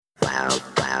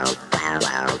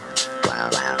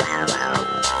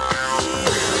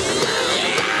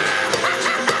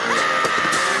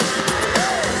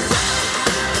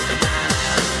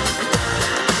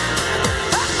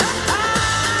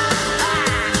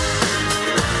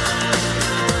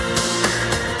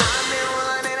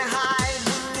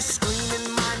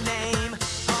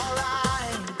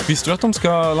Visste du att de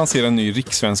ska lansera en ny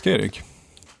rikssvenska, Erik?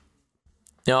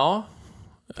 Ja.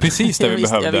 Precis det vi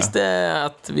behövde. Jag visste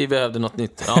att vi behövde något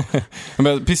nytt. Ja.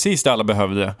 Men precis det alla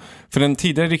behövde. För den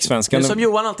tidigare rikssvenskan... Som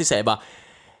Johan alltid säger bara...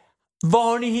 Vad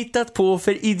har ni hittat på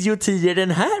för idiotier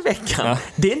den här veckan? Ja.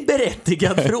 Det är en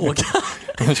berättigad fråga.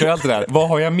 Han kör alltid där. Vad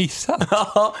har jag missat?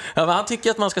 Ja, men han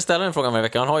tycker att man ska ställa den frågan varje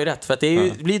vecka. Han har ju rätt, för att det är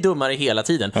ju, blir dummare hela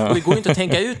tiden. Och det går ju inte att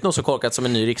tänka ut något så korkat som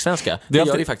en ny rikssvenska. Det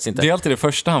gör det faktiskt inte. Det är alltid det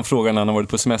första han frågar när han har varit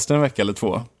på semester en vecka eller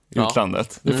två i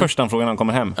utlandet. Det är första han frågar när han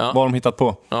kommer hem. Vad har de hittat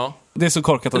på? Ja. Det är så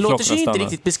korkat att det låter sig inte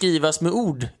riktigt beskrivas med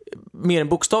ord mer än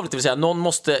bokstavligt, det vill säga någon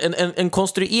måste, en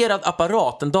konstruerad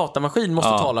apparat, en datamaskin måste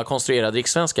tala konstruerad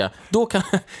rikssvenska. Då kan...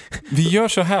 Vi gör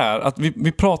så här att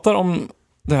vi pratar om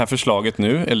det här förslaget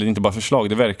nu, eller inte bara förslag,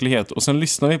 det är verklighet, och sen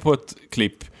lyssnar vi på ett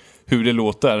klipp hur det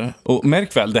låter. Och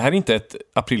märk väl, det här är inte ett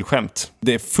aprilskämt,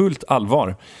 det är fullt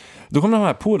allvar. Då kommer de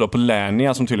här på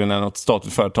Lernia, som tydligen är något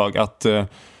statligt företag, att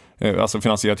alltså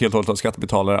finansierat helt och hållet av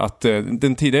skattebetalare, att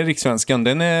den tidigare rikssvenskan,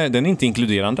 den är inte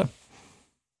inkluderande.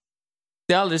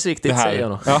 Det är alldeles riktigt, säger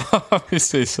jag då. Ja,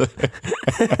 precis.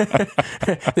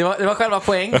 det var själva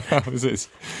poäng. Ja, precis.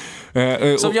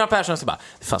 Som Göran Persson så bara,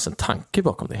 det fanns en tanke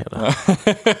bakom det hela.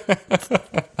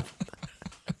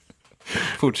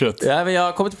 Fortsätt. Ja, men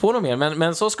jag kommer inte på något mer,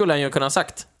 men så skulle han ju kunna ha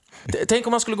sagt. Tänk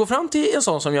om man skulle gå fram till en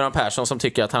sån som Göran Persson, som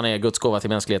tycker att han är Guds gåva till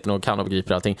mänskligheten och kan och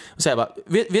begriper allting, och säga bara,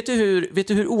 vet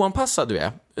du hur oanpassad du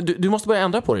är? Du måste börja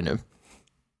ändra på dig nu.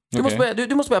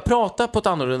 Du måste börja prata på ett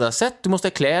annorlunda sätt. Du måste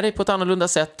klä dig på ett annorlunda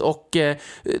sätt. Och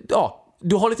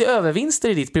du har lite övervinster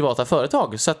i ditt privata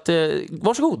företag. Så att,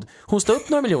 varsågod, hosta upp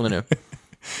några miljoner nu.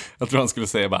 Jag tror han skulle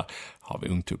säga bara, har vi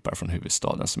ungtuppar från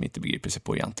huvudstaden som inte begriper sig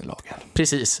på jantelagen.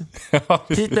 Precis.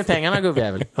 Hit med pengarna,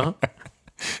 gubbjävel. Ja.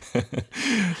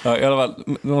 Ja, i alla fall,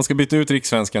 man ska byta ut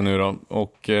rikssvenskan nu då.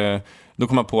 Och då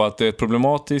kommer man på att det är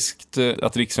problematiskt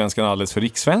att rikssvenskan är alldeles för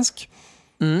rikssvensk.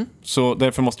 Så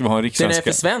därför måste vi ha en rikssvenska. Den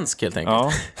är för svensk helt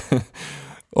enkelt. Ja.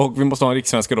 Och vi måste ha en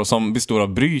rikssvenska då som består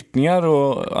av brytningar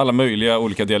och alla möjliga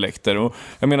olika dialekter. Och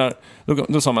jag menar,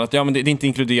 då sa man att men det är inte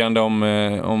inkluderande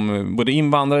om både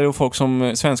invandrare och folk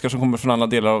som svenskar som kommer från andra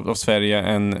delar av Sverige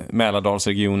än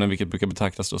Mälardalsregionen, vilket brukar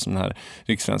betraktas då som den här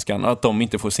rikssvenskan, att de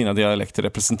inte får sina dialekter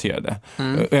representerade.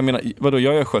 Jag menar, vadå,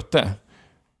 jag är skötte.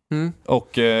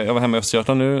 Och jag var hemma i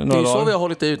Östergötland nu några dagar. Det är ju så vi har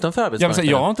hållit det utanför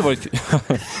arbetsmarknaden. Jag har inte varit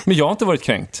men jag har inte varit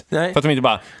kränkt. Nej. För att de inte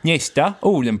bara, nästa,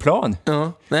 Odenplan.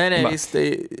 Ja. Nej, bara, visst.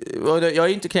 Jag är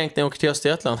inte kränkt när jag åker till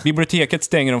Östergötland. Biblioteket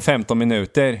stänger om 15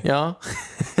 minuter. Ja.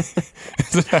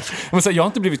 Men så, jag har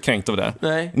inte blivit kränkt av det.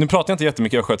 Nej. Nu pratar jag inte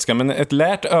jättemycket östgötska, men ett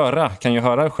lärt öra kan ju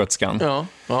höra östgötskan. Ja.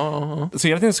 Så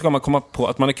hela tiden ska man komma på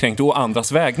att man är kränkt å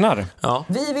andras vägnar. Ja.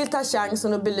 Vi vill ta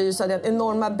chansen att belysa den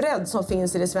enorma bredd som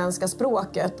finns i det svenska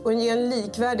språket och ge en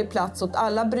likvärdig plats åt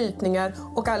alla brytningar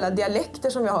och alla dialekter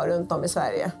som vi har runt om i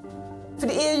Sverige. För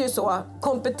det är ju så,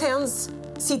 kompetens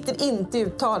sitter inte i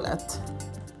uttalet.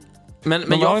 Men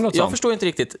jag förstår inte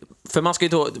riktigt. För man ska ju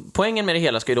då, poängen med det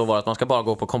hela ska ju då vara att man ska bara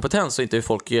gå på kompetens och inte hur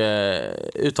folk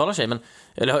uttalar sig,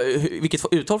 eller vilket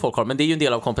uttal folk har, men det är ju en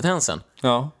del av kompetensen.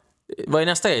 Ja. Vad är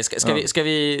nästa grej? Ska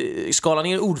vi skala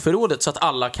ner ordförrådet så att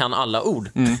alla kan alla ord?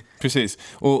 Precis.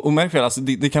 Och märk väl, alltså,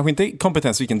 det kanske inte är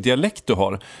kompetens vilken dialekt du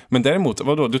har, men däremot,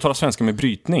 vadå, du talar svenska med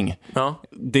brytning. Ja.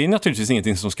 Det är naturligtvis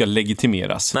ingenting som ska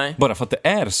legitimeras. Nej. Bara för att det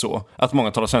är så att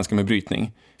många talar svenska med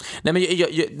brytning. Nej,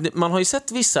 men man har ju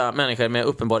sett vissa människor med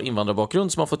uppenbar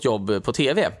invandrarbakgrund som har fått jobb på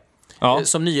tv. Ja.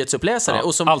 Som nyhetsuppläsare. Ja.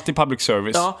 Och som, alltid public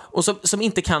service. Ja, och som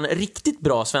inte kan riktigt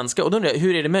bra svenska. Och då undrar jag,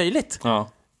 hur är det möjligt? Ja.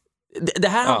 Det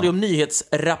här handlar ju om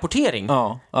nyhetsrapportering.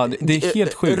 Ja, det är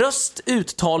helt sjukt. Röst,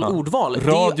 uttal, ordval.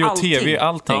 Radio, det är ju tv,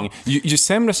 allting. Ju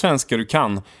sämre svenska du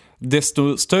kan,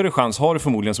 desto större chans har du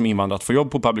förmodligen som invandrare att få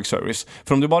jobb på public service.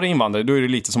 För om du bara är invandrare, då är det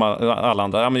lite som alla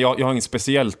andra. Ja, men jag har inget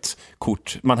speciellt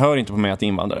kort. Man hör inte på mig att jag är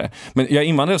invandrare. Men jag är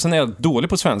invandrare och sen är jag dålig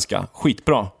på svenska.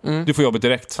 Skitbra. Du får jobbet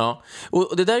direkt. Ja.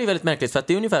 Och det där är ju väldigt märkligt, för att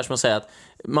det är ungefär som att säga att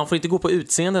man får inte gå på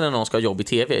utseende när någon ska ha jobb i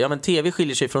tv. Ja, men tv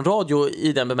skiljer sig från radio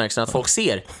i den bemärkelsen att folk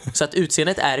ser. Så att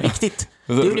utseendet är viktigt.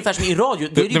 Det är ungefär som i radio.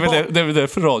 Det är väl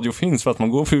därför radio finns, för att man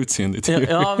går för utseende i tv.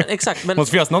 Ja, men exakt. Men...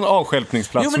 måste finnas någon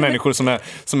avstjälpningsplats för människor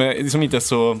som inte är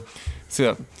så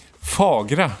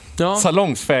fagra,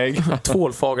 salongsfähiga.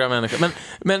 Tvålfagra människor.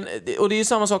 Men, och det är ju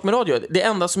samma sak med radio. Det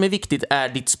enda som är viktigt är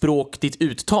ditt språk, ditt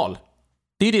uttal.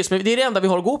 Det är det enda vi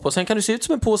har att gå på. Sen kan du se ut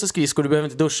som en påse skridskor, du behöver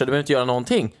inte duscha, du behöver inte göra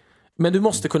någonting. Men du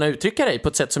måste kunna uttrycka dig på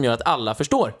ett sätt som gör att alla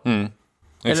förstår. Eller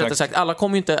rättare sagt, alla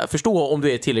kommer ju inte förstå om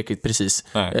du är tillräckligt precis.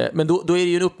 Men då är det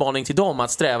ju en uppmaning till dem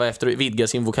att sträva efter att vidga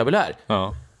sin vokabulär.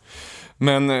 Ja.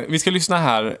 Men vi ska lyssna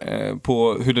här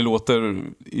på hur det låter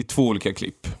i 2 olika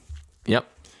klipp. Ja.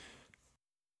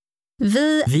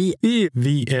 Vi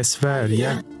är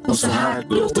Sverige. Och så här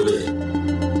låter vi.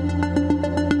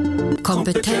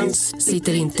 Kompetens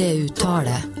sitter inte i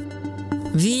uttalet.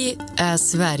 Vi är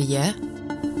Sverige.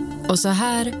 Och så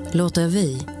här låter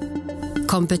vi.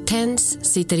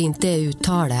 Kompetens sitter inte i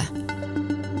uttalet.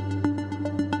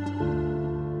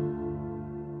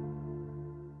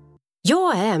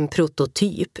 Jag är en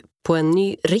prototyp på en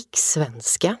ny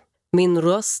rikssvenska. Min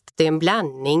röst är en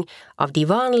blandning av de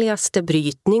vanligaste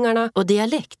brytningarna och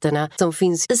dialekterna som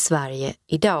finns i Sverige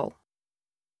idag.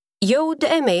 Jag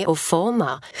är med och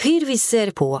formar hur vi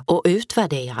ser på och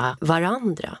utvärderar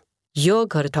varandra.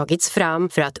 Jag har tagits fram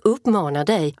för att uppmana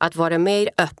dig att vara mer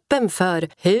öppen för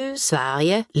hur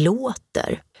Sverige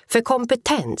låter. För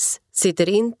kompetens sitter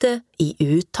inte i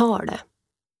uttalet.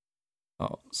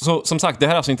 Ja. Så som sagt, det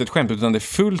här är alltså inte ett skämt utan det är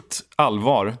fullt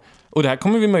allvar. Och det här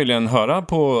kommer vi möjligen höra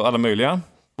på alla möjliga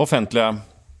offentliga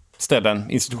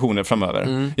ställen, institutioner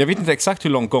framöver. Jag vet inte exakt hur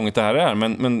långt gånget det här är,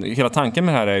 men hela tanken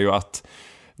med det här är ju att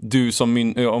du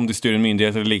som om du styr en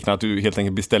myndighet eller liknande, att du helt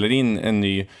enkelt beställer in en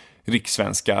ny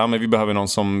rikssvenska. Ja, men vi behöver någon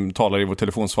som talar i vår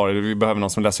telefonsvar, eller vi behöver någon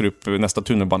som läser upp nästa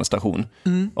tunnelbanestation.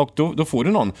 Och då får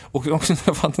du någon. Och jag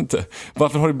fattar inte,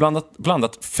 varför har du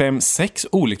blandat 5-6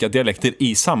 olika dialekter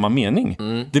i samma mening?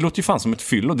 Det låter ju fan som ett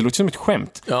fyllo, det låter som ett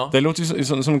skämt. Ja. Det låter ju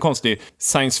som en konstig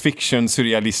science fiction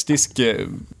surrealistisk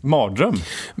mardröm.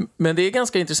 Men det är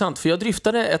ganska intressant, för jag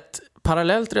dryftade ett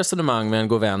parallellt resonemang med en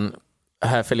god vän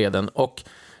här förleden, och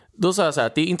då sa jag så här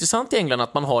att det är intressant i England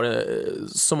att man har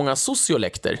så många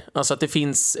sociolekter. Alltså att det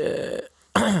finns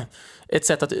ett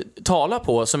sätt att tala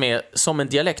på som är som en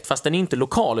dialekt, fast den är inte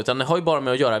lokal, utan det har ju bara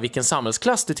med att göra vilken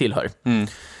samhällsklass du tillhör.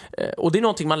 Och det är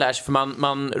någonting man lär sig, för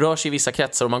man rör sig i vissa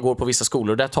kretsar och man går på vissa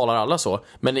skolor och där talar alla så.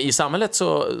 Men i samhället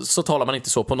så talar man inte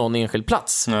så på någon enskild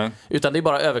plats. Nej. Utan det är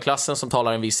bara överklassen som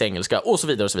talar en viss engelska och så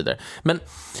vidare och så vidare. Men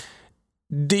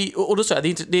och då sa jag,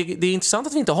 det är intressant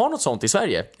att vi inte har något sånt i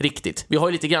Sverige, riktigt. Vi har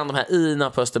ju lite grann de här ina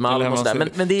på Östermalm och sådär,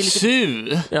 men det är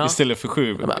lite... 7 istället för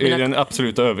 7 är den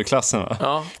absoluta överklassen, va?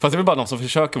 Ja. Fast det är väl bara de som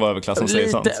försöker vara överklass som säger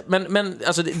sånt. Men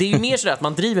alltså, det är ju mer sådär att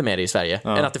man driver med det i Sverige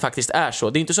än att det faktiskt är så.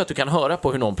 Det är inte så att du kan höra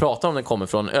på hur någon pratar om den kommer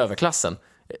från överklassen,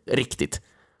 riktigt.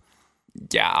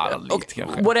 Ja, lite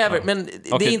kanske. Whatever, men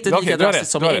det är inte lika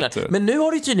drastiskt som i England. Men nu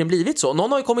har det tydligen blivit så.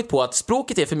 Någon har ju kommit på att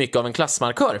språket är för mycket av en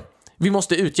klassmarkör. Vi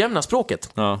måste utjämna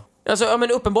språket. Alltså,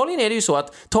 men uppenbarligen är det ju så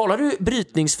att talar du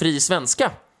brytningsfri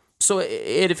svenska så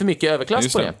är det för mycket överklass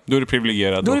just på det. Då är du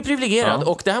privilegierad.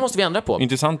 Och det här måste vi ändra på.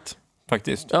 Intressant,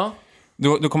 faktiskt. Ja.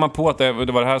 Då kom man på att det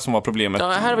var det här som var problemet. Ja,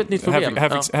 här var ett nytt problem.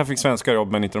 Här fick svenskar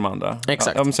jobb, men inte de andra.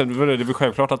 Exakt. Ja, men sen det är väl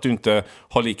självklart att du inte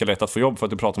har lika lätt att få jobb för att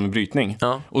du pratar om brytning.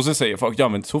 Ja. Och så säger folk, ja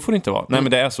men så får det inte vara. Nej,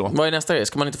 men det är så. Vad är nästa grej?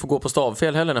 Ska man inte få gå på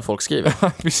stavfel heller när folk skriver?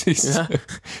 Precis.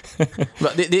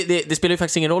 Ja. Det spelar ju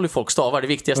faktiskt ingen roll hur folk stavar. Det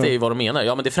viktigaste är ju vad de menar.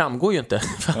 Ja, men det framgår ju inte.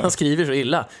 För han skriver så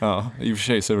illa. Ja, i och för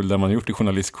sig så är det väl det man har gjort i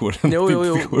journalistkåren.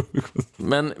 Jo.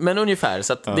 Men ungefär.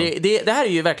 Så att det här är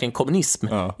ju verkligen kommunism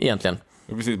egentligen.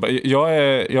 Precis.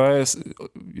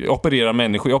 Jag opererar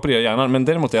människor, jag opererar hjärnan, men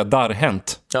däremot är jag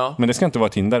darrhänt. Ja. Men det ska inte vara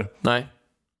ett hinder. Nej.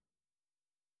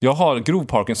 Jag har grov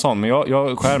Parkinson, men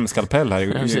jag skär med skalpell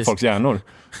här i folks hjärnor.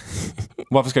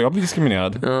 Varför ska jag bli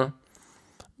diskriminerad?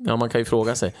 Ja, man kan ju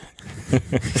fråga sig.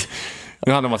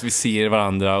 Det handlar om att vi ser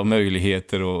varandra och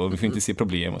möjligheter och vi får inte se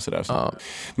problem och sådär. Ja.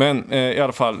 Men i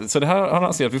alla fall, så det här har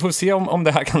han sett. Vi får se om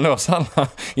det här kan lösa alla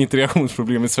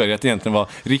integrationsproblem i Sverige. Att det egentligen var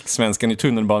rikssvenskan i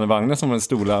tunnelbanevagnen som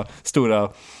var den stora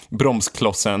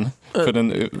bromsklossen för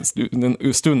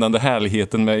den stundande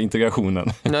härligheten med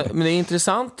integrationen. Nej, men det är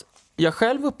intressant. Jag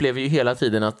själv upplever ju hela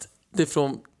tiden att det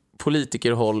från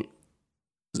politikerhåll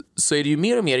så är det ju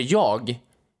mer och mer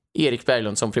Erik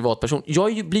Berglund som privatperson.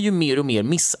 Jag blir ju mer och mer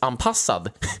missanpassad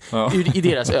i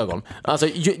deras ögon. Alltså,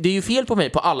 det är ju fel på mig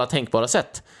på alla tänkbara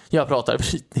sätt. Jag pratar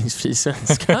brytningsfri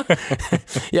svenska.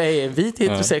 Jag är en vit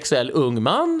heterosexuell ung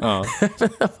man. Ja,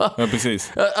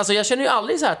 precis. Alltså, jag känner ju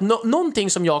aldrig så här att någonting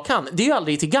som jag kan, det är ju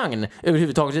aldrig till gagn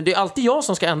överhuvudtaget. Det är alltid jag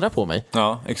som ska ändra på mig.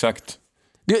 Ja, exakt.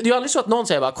 Det är ju aldrig så att någon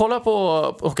säger bara, kolla på...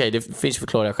 Okej, det finns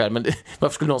förklarar jag själv, men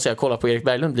varför skulle någon säga kolla på Erik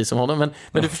Berglund, bli som honom?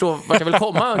 Men du förstår vart jag vill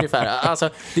komma ungefär. Alltså,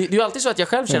 det är ju alltid så att jag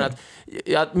själv känner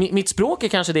att mitt språk är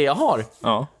kanske det jag har.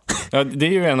 Ja. Ja, det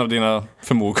är ju en av dina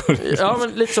förmågor. Ja,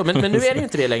 men lite så. Men nu är det ju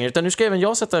inte det längre, utan nu ska även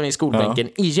jag sätta mig i skolbänken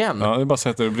igen. Ja, det är bara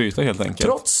sätta och bryta helt enkelt.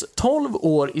 Trots 12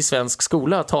 år i svensk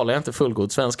skola talar jag inte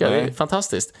fullgod svenska. Nej. Det är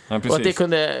fantastiskt. Ja, och att det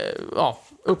kunde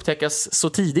upptäckas så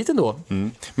tidigt ändå.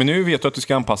 Mm. Men nu vet du att du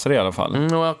ska anpassa dig i alla fall.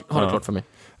 Och jag har det klart för mig.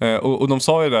 Och de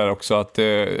sa ju där också att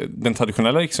den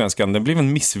traditionella rikssvenskan, den blev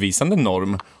en missvisande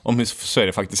norm om hur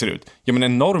Sverige faktiskt ser ut. Ja, men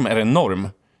en norm är en norm.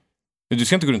 Du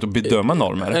ska inte gå runt och bedöma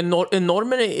normer.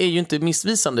 Normer är ju inte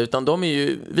missvisande, utan de är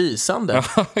ju visande.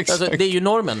 Ja, exakt. Alltså, det är ju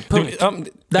normen, punkt.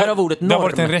 Därav ordet norm. Det har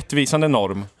varit en rättvisande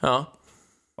norm. Ja.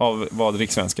 Av vad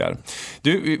rikssvenska är.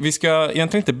 Du, vi ska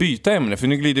egentligen inte byta ämne, för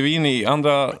nu glider vi in i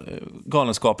andra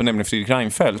galenskaper, nämligen Fredrik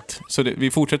Reinfeldt. Så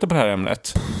vi fortsätter på det här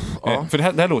ämnet. Ja. För det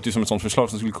här låter ju som ett sånt förslag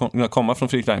som skulle kunna komma från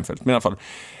Fredrik Reinfeldt. Men i alla fall,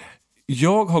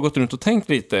 jag har gått runt och tänkt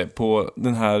lite på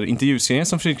den här intervjuserien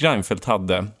som Fredrik Reinfeldt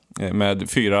hade med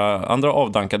 4 andra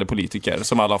avdankade politiker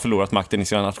som alla har förlorat makten i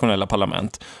sina nationella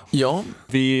parlament. Ja.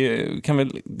 Vi kan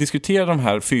väl diskutera de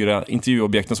här 4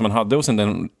 intervjuobjekten som han hade och sen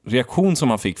den reaktion som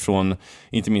han fick från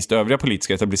inte minst övriga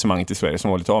politiska etablissemanget i Sverige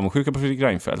som var lite avundsjuka på Fredrik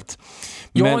Reinfeldt.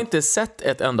 Jag har inte sett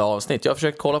ett enda avsnitt. Jag har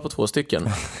försökt kolla på 2 stycken.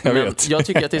 Jag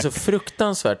tycker att det är så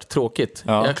fruktansvärt tråkigt.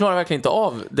 Ja. Jag klarar verkligen inte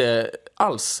av det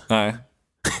alls. Nej.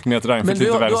 Men du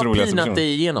har pinat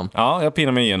dig igenom. Ja, jag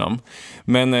pinar mig igenom.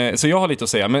 Men, så jag har lite att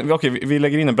säga. Men okej, vi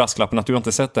lägger in en brasklappen att du har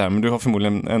inte sett det här, men du har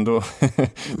förmodligen ändå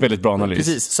väldigt bra analys.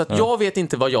 Precis, så att jag vet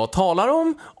inte vad jag talar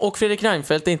om, och Fredrik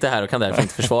Reinfeldt är inte här och kan därför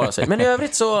inte försvara sig. Men i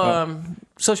övrigt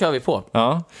så kör vi på.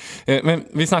 Ja, men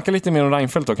vi snackar lite mer om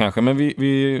Reinfeldt då kanske. Men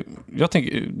jag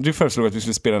tänker, du föreslog att vi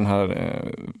skulle spela den här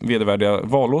vedervärdiga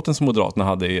vallåten som Moderaterna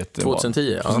hade i ett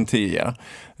 2010. 2010, ja.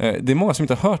 Det är många som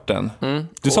inte har hört den.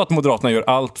 Du sa att Moderaterna gör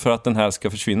allt för att den här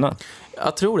ska försvinna.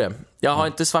 Jag tror det. Jag har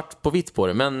inte svart på vitt på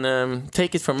det, men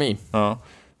take it from me. Ja.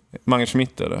 Mange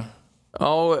Schmidt eller?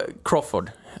 Ja,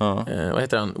 Crawford. Ja. Vad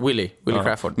heter han? Willie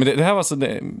Crawford. Men det här var alltså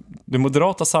det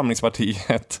Moderata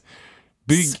samlingspartiet.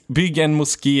 Bygg en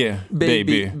moské,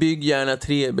 baby. Bygg gärna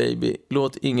 3, baby.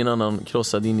 Låt ingen annan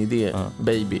krossa din idé,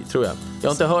 baby, tror jag. Jag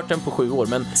har inte hört den på 7 år,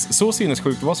 men... Så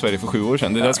sinnessjukt var Sverige för 7 år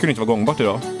sedan. Det där skulle inte vara gångbart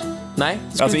idag. Nej,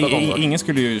 det skulle inte vara gångbart. Ingen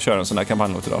skulle ju köra en sån där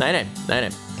kampanjlåt idag.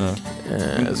 Nej.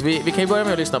 Så vi kan ju börja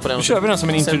med att lyssna på den. Då kör vi den som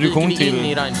en introduktion till... Sen dyker vi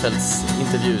in i Reinfeldts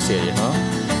intervjuserie. Ja.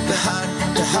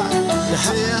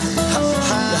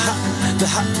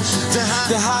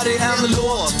 Det här är en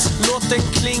låt. Låt den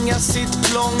klinga sitt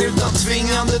klång utan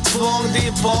tvingande tvång. Det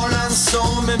är bara en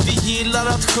sång, men vi gillar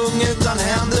att sjunga utan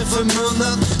händer för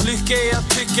munnen. Lycka är att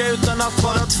tycka utan att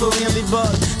vara tvungen. Vi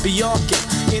bör bejaka,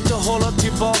 inte hålla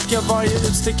tillbaka varje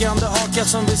utstickande haka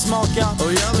som vi smaka.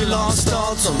 Och jag vill ha en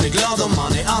stad som blir glad om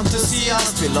man är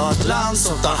entusiast. Vill ha ett land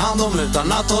som tar hand om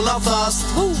utan att hålla fast.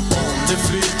 Om det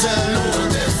flyter,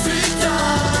 låt det flyta.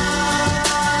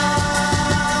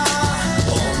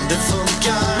 Det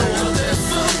funkar, och det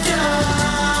funkar.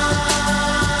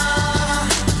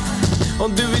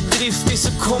 Om du är driftig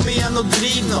så kom igen och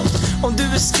driv något. Om du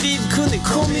är skrivkunnig,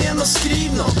 kom igen och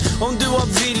skriv något. Om du har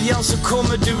viljan så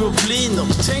kommer du att bli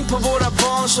något. Tänk på våra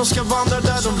barn som ska vandra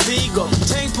där de vi gått.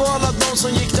 Tänk på alla de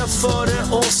som gick där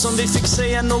före oss. Som vi fick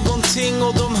säga någonting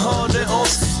och de hörde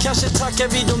oss. Kanske tackar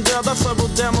vi de döda för vår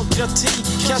demokrati.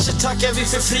 Kanske tackar vi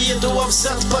för frihet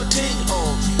oavsett parti.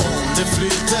 Om det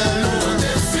flyter, låt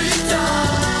det flyta.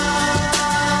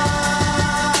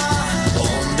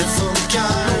 Om det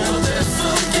funkar, låt det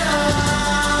funka.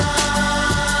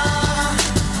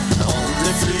 Om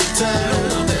det flyter,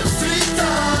 låt det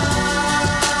flyta.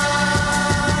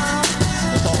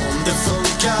 Om det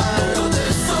funkar, låt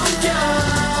det funka.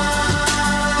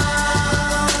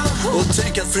 Och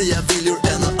tänk att fria viljor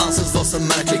ännu anses vara så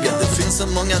märkliga. Det finns så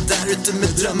många där ute med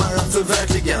drömmar att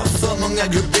förverkliga. För många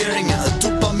grupperingar,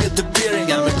 toppar med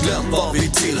duperingar. Men glöm vad vi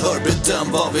tillhör, bedöm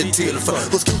vad vi tillför.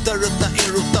 Och skrota ruttna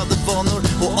inrotade vanor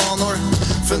och anor.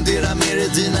 Fundera mer i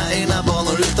dina egna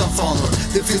banor utan fanor.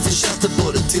 Det finns ju tjänster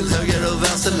både till höger och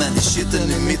vänster. Men i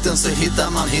skiten i mitten så hittar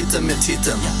man hitten med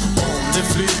titeln. Om det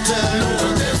flyter,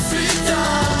 låt det flyta.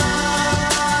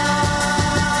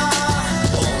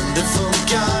 Om det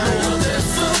funkar, låt det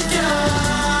funka.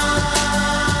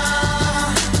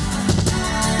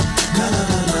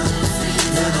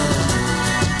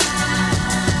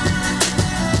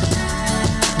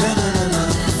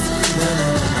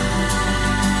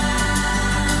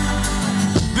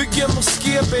 Bygg en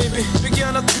moské, baby. Bygg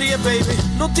gärna 3, baby.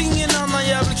 Låt ingen annan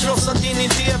jävel krossa din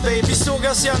idé, baby.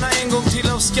 Sågas gärna en gång till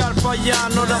av skarpa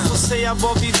hjärnor. Att få säga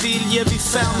vad vi vill ger vi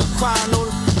 5 stjärnor.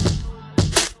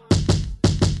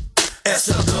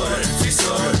 Estradörer,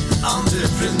 frisörer,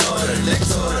 entreprenörer,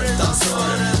 lektörer,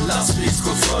 dansörer,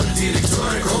 lastbilschaufförer,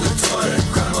 direktörer, konduktörer,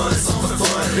 charmörer som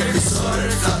förförer, regissörer,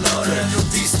 flanörer.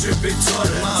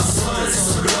 speditörer, massörer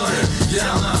som rörer,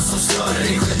 grannar som stör,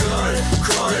 ingenjörer,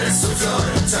 körer,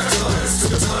 soufflörer, traktörer,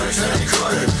 skulptörer,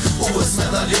 krönikörer,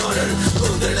 OS-medaljörer,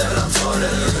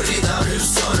 underleverantörer,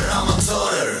 riddarhustörer,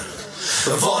 amatörer.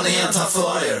 Vad ni än tar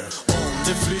för er. Om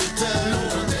det flyter,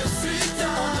 låt det flyta.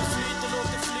 Om det flyter, låt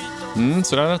det flyta.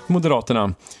 Så där lät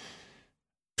Moderaterna.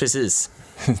 Precis.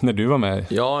 När du var med.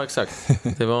 Ja, exakt.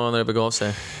 Det var när det begav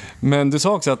sig. Men du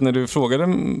sa också att när du frågade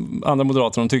andra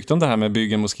moderater om de tyckte om det här med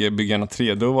bygga en moské, bygga en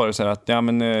entré, då var det så här att ja,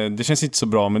 men det känns inte så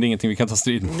bra, men det är ingenting vi kan ta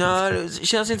strid mot. Ja, det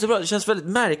känns inte så bra. Det känns väldigt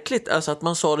märkligt alltså, att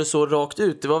man sa det så rakt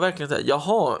ut. Det var verkligen så här,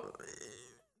 jaha.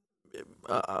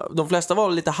 De flesta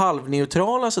var lite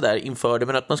halvneutrala så där inför det,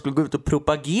 men att man skulle gå ut och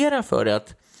propagera för det,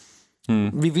 att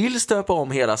vi vill stöpa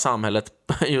om hela samhället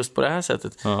just på det här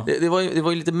sättet. Ja. Det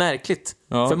var ju lite märkligt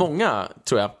för många,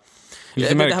 tror jag.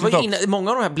 Det här var ju många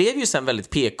av de här blev ju sen väldigt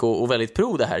PK och väldigt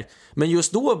pro det här. Men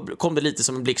just då kom det lite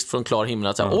som en blixt från klar himmel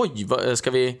att säga, oj,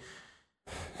 ska vi...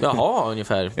 Jaha,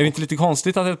 ungefär. Är det inte lite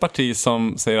konstigt att ett parti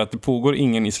som säger att det pågår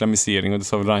ingen islamisering, och det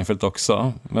sa väl Reinfeldt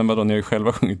också, men vadå, ni har ju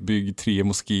själva sjungit bygg 3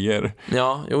 moskéer.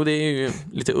 Ja, jo, det är ju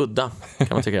lite udda, kan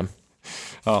man tycka.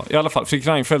 Ja, i alla fall, Fredrik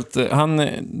Reinfeldt, han,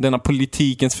 denna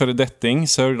politikens föredetting,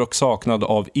 sörjd och saknad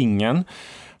av ingen.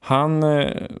 Han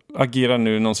agerar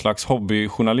nu någon slags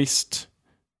hobbyjournalist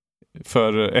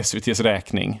för SVT:s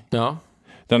räkning. Ja.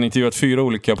 Där han intervjuat 4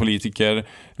 olika politiker.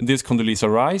 Dels Condoleezza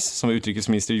Rice, som var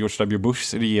utrikesminister i George W.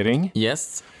 Bushs regering.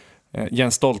 Yes.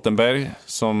 Jens Stoltenberg,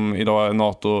 som idag är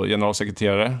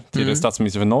NATO-generalsekreterare, tidigare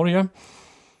statsminister för Norge.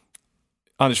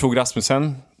 Anders Fogh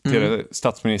Rasmussen, tidigare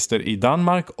statsminister i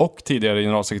Danmark och tidigare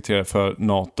generalsekreterare för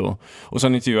NATO. Och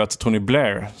sen intervjuat Tony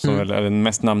Blair, som väl är den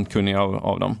mest namnkunniga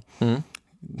av dem.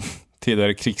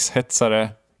 Tidigare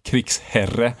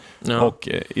krigsherre och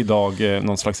idag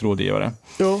någon slags rådgivare.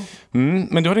 Ja.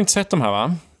 Men du har inte sett de här,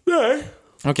 va? Nej.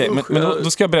 Okej, men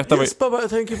då ska jag berätta jag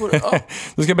tänker på det. Ja.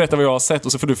 Då ska jag berätta vad jag har sett,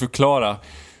 och så får du förklara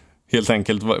helt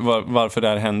enkelt varför det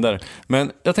här händer.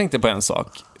 Men jag tänkte på en sak.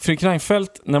 Fredrik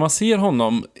Reinfeldt, när man ser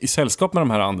honom i sällskap med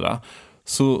de här andra,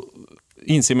 så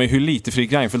inser man hur lite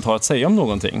Fredrik Reinfeldt har att säga om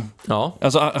någonting. Ja.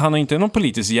 Alltså, han har inte någon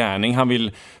politisk gärning han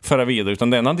vill föra vidare, utan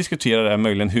det enda han diskuterar är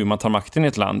möjligen hur man tar makten i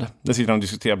ett land. Det sitter han och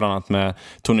diskuterar bland annat med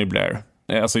Tony Blair.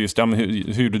 Alltså just det,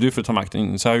 hur gjorde du för att ta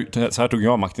makten? Så här tog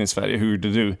jag makten i Sverige. Hur gjorde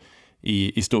du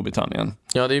i Storbritannien?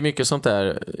 Ja, det är mycket sånt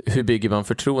där. Hur bygger man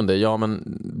förtroende? Ja,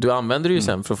 men du använder det ju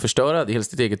sen för att förstöra dels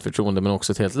ditt eget förtroende, men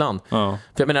också ett helt land. Ja.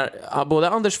 För jag menar, både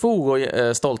Anders Fogh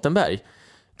och Stoltenberg,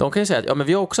 de kan ju säga att men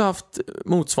vi har också haft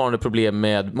motsvarande problem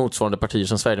med motsvarande partier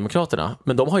som Sverigedemokraterna.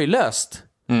 Men de har ju löst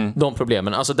de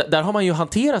problemen. Alltså där har man ju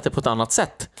hanterat det på ett annat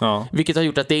sätt. Ja. Vilket har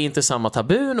gjort att det är inte samma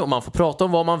tabun, och man får prata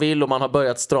om vad man vill, och man har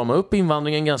börjat strama upp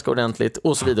invandringen ganska ordentligt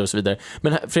och så vidare och så vidare.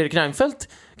 Men Fredrik Reinfeldt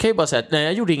kan ju bara säga att nej,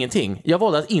 jag gjorde ingenting. Jag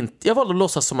valde att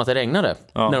låtsas som att det regnade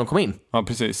när de kom in. Ja,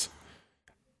 precis.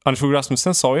 Anders Fogh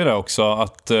Rasmussen sa ju det också,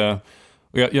 att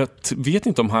jag vet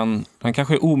inte om han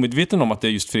kanske är omedveten om att det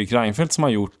är just Fredrik Reinfeldt som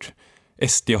har gjort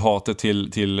SD-hatet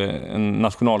till en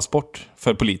nationalsport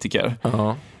för politiker.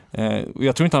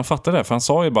 Jag tror inte han fattar det, för han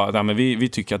sa ju bara att vi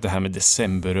tycker att det här med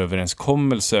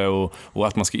decemberöverenskommelse och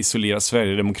att man ska isolera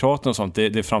Sverigedemokraterna och sånt,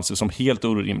 det framstår som helt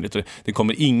orimligt. Det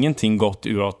kommer ingenting gott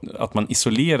ur att man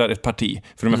isolerar ett parti,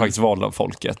 för de är faktiskt valda av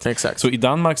folket. Exakt. Så i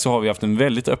Danmark så har vi haft en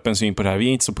väldigt öppen syn på det här. Vi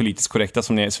är inte så politiskt korrekta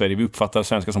som ni är i Sverige. Vi uppfattar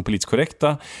svenskar som politiskt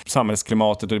korrekta.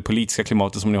 Samhällsklimatet och det politiska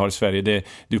klimatet som ni har i Sverige, det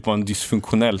är på en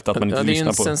dysfunktionellt att man inte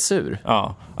lyssnar på. Det är en censur.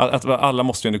 Ja, att alla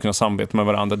måste ju ändå kunna samarbeta med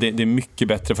varandra. Det är mycket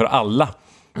bättre för alla.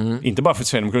 Inte bara för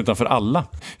Sverigedemokraterna utan för alla.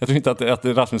 Jag tror inte att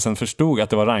Rasmussen förstod att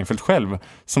det var Reinfeldt själv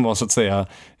som var så att säga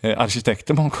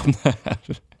arkitekten bakom det här.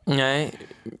 Nej,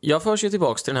 jag förs ju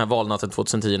tillbaka till den här valnatten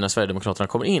 2010 när Sverigedemokraterna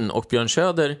kommer in, och Björn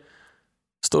Söder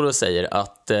står och säger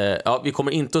att vi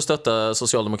kommer inte att stötta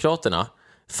Socialdemokraterna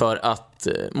för att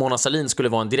Mona Sahlin skulle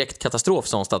vara en direkt katastrof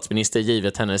som statsminister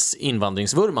givet hennes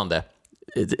invandringsvurmande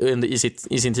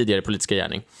i sin tidigare politiska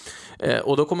gärning.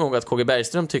 Och då kommer jag ihåg att KG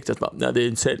Bergström tyckte att det är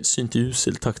en sällsynt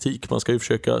usel taktik, man ska ju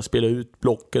försöka spela ut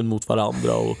blocken mot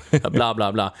varandra och bla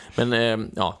bla bla.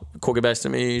 Men KG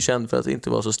Bergström är ju känd för att inte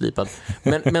vara så slipad.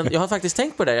 Men jag har faktiskt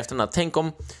tänkt på det där efter tänk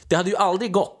om, det hade ju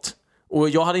aldrig gått. Och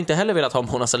jag hade inte heller velat ha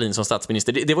Mona Sahlin som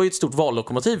statsminister. Det var ju ett stort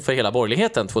vallokomotiv för hela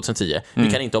borgerligheten 2010.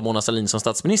 Vi kan inte ha Mona Sahlin som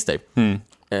statsminister.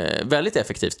 Väldigt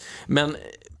effektivt. Men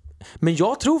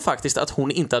jag tror faktiskt att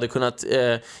hon inte hade kunnat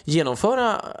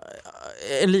genomföra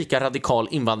en lika radikal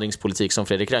invandringspolitik som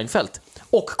Fredrik Reinfeldt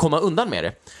och komma undan med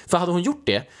det. För hade hon gjort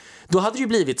det, då hade det ju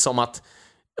blivit som att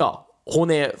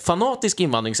hon är fanatisk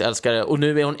invandringsälskare och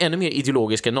nu är hon ännu mer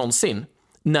ideologisk än någonsin.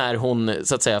 när hon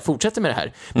så att säga fortsätter med det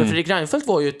här. Men Fredrik Reinfeldt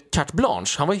var ju ett carte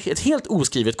blanche. Han var ju ett helt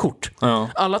oskrivet kort. Ja.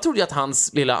 Alla trodde ju att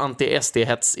hans lilla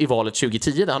anti-SD-hets i valet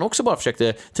 2010, där han också bara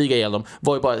försökte tiga ihjäl dem,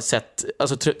 var ju bara ett sätt,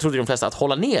 alltså trodde de flesta, att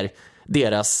hålla ner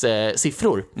deras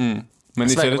siffror. Men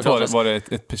istället var det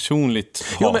ett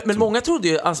personligt hat. Jo, men många trodde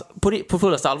ju alltså, på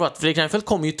fullaste allvar att Fredrik Reinfeldt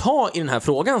kommer ju ta i den här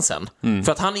frågan sen.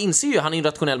 För att han inser ju, han är en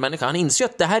rationell människa, han inser ju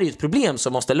att det här är ett problem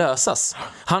som måste lösas.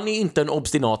 Han är inte en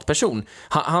obstinat person.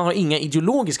 Han har inga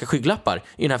ideologiska skygglappar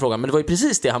i den här frågan, men det var ju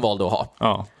precis det han valde att ha.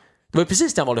 Ja. Det var ju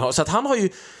precis det han valde att ha. Så att han har ju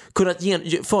kunnat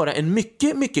föra en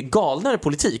mycket, mycket galnare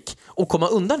politik och komma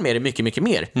undan med det mycket, mycket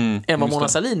mer än vad Mona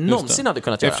Sahlin någonsin hade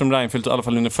kunnat göra. Eftersom Reinfeldt i alla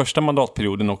fall under första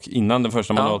mandatperioden och innan den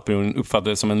första mandatperioden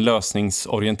uppfattades som en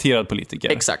lösningsorienterad politiker.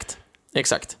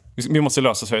 Exakt. Vi måste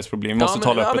lösa Sveriges problem. Vi måste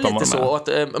tala öppet om lite så att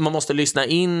man måste lyssna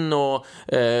in och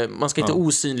man ska inte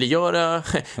osynliggöra.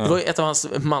 Det var ju ett av hans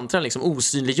mantran liksom,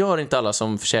 osynliggör inte alla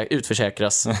som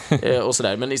utförsäkras och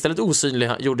sådär. Men istället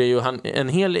osynliggjorde ju han en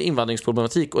hel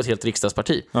invandringsproblematik och ett helt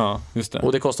riksdagsparti. Ja, just det.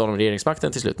 Och det kostade honom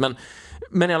regeringsmakten till slut.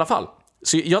 Men i alla fall.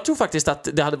 Så jag tror faktiskt att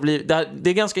det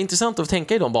är ganska intressant att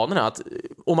tänka i de banorna, att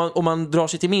om man drar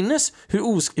sig till minnes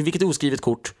vilket oskrivet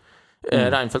kort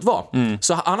Reinfeldt var.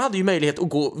 Så han hade ju möjlighet att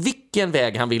gå vilken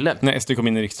väg han ville. När SD kom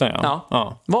in i riksdagen,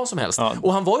 ja. Vad som helst. Ja.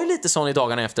 Och han var ju lite sån i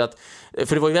dagarna efter att,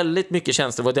 för det var ju väldigt mycket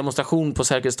tjänster, det var demonstration på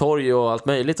Sergels torg och allt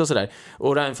möjligt och sådär.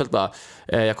 Och Reinfeldt bara,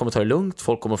 jag kommer ta det lugnt,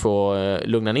 folk kommer få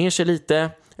lugna ner sig lite.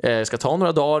 Ska ta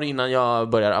några dagar innan jag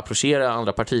börjar approchera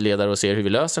andra partiledare och ser hur vi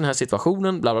löser den här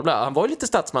situationen, bla bla bla. Han var ju lite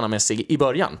statsmannamässig i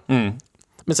början.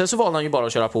 Men sen så valde han ju bara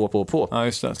att köra på. Ja,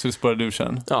 just det. Så det spårade ur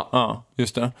sen. Ja,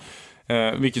 just det.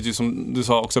 Vilket ju som du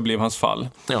sa också blev hans fall.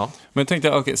 Ja. Men jag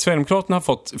tänkte, okej, Sverigedemokraterna har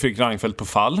fått Fredrik Reinfeldt på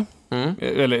fall.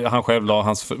 Eller han själv la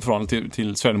hans förhållande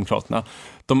till Sverigedemokraterna.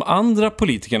 De andra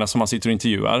politikerna som han sitter och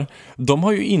intervjuar, de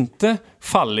har ju inte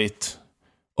fallit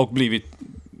och blivit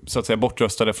så att säga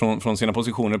bortröstade från sina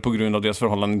positioner på grund av deras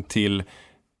förhållande till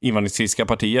invandringskritiska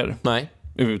partier. Nej.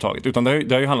 Överhuvudtaget. Utan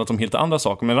det har ju handlat om helt andra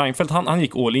saker. Men Reinfeldt, han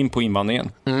gick all in på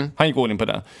invandringen. Han gick all in på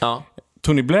det. Ja.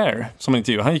 Tony Blair, som han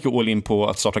intervjuade, han gick ju all in på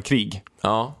att starta krig.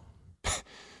 Ja.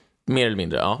 Mer eller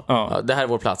mindre, ja. Det här är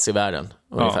vår plats i världen.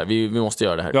 Ungefär. Vi måste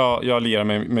göra det här. Ja, jag allierar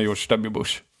mig med George W.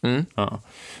 Bush. Ja.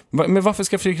 Men varför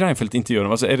ska Fredrik Reinfeldt inte göra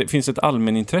det? Alltså, finns det ett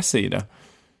allmänintresse i det?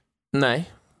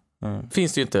 Nej.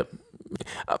 Finns det ju inte.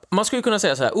 Man skulle kunna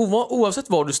säga så här, oavsett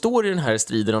var du står i den här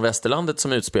striden om västerlandet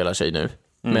som utspelar sig nu,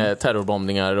 med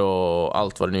terrorbombningar och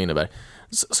allt vad det nu innebär,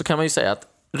 så kan man ju säga att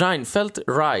Reinfeldt,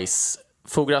 Rice,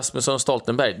 Fogh Rasmussen och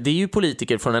Stoltenberg, det är ju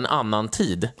politiker från en annan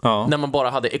tid, när man bara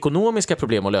hade ekonomiska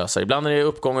problem att lösa. Ibland är det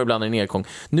uppgång och ibland är det nedgång.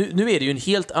 Nu är det ju en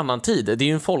helt annan tid. Det är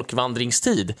ju en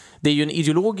folkvandringstid. Det är ju en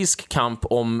ideologisk kamp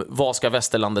om vad ska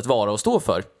västerlandet vara och stå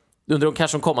för under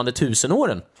de kommande 1000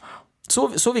 åren.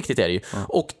 Så viktigt är det ju.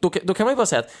 Och då kan man ju bara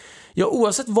säga att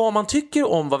oavsett vad man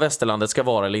tycker om vad västerlandet ska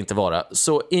vara eller inte vara,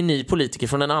 så är ni politiker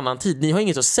från en annan tid. Ni har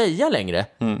inget att säga längre.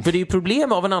 För det är ju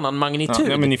problem av en annan magnitud.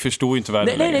 Ja, men ni förstår ju inte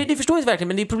världen längre. Nej, ni förstår inte verkligen,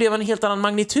 men det är problem av en helt annan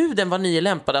magnitud än vad ni är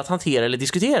lämpade att hantera eller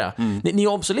diskutera. Ni är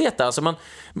obsoleta. Alltså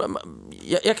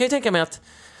jag kan ju tänka mig att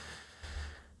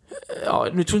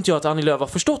nu tror inte jag att Annie Lööf har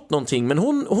förstått någonting, men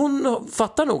hon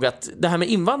fattar nog att det här med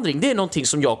invandring, det är någonting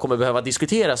som jag kommer behöva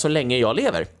diskutera så länge jag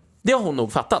lever. Det har hon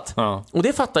nog fattat. Och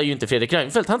det fattar ju inte Fredrik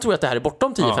Reinfeldt. Han tror att det här är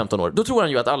bortom 10-15 år. Då tror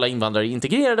han ju att alla invandrare är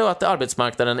integrerade och att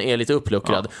arbetsmarknaden är lite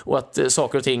uppluckrad och att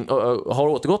saker och ting har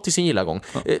återgått till sin gillagång.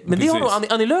 Men det har nog,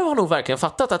 Annie Lööf har nog verkligen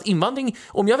fattat att invandring,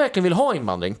 om jag verkligen vill ha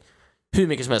invandring hur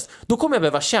mycket som helst, då kommer jag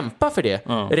behöva kämpa för det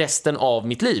resten av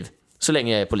mitt liv, så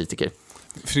länge jag är politiker.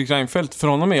 Fredrik Reinfeldt, för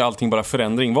honom är ju allting bara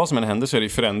förändring. Vad som än händer så är det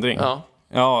förändring.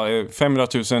 Ja, 500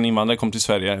 000 invandrare kom till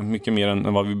Sverige, mycket mer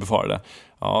än vad vi befarade.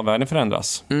 Ja, världen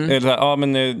förändras. Eller,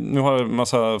 men nu har en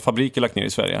massa fabriker lagt ner i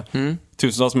Sverige.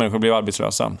 Tusentals människor blev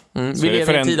arbetslösa. Vi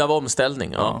lever i en tid av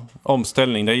omställning.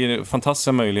 Omställning, det ger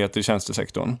fantastiska möjligheter i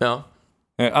tjänstesektorn.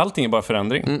 Allting är bara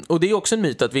förändring. Och det är också en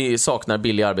myt att vi saknar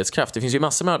billig arbetskraft. Det finns ju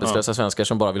massor med arbetslösa svenskar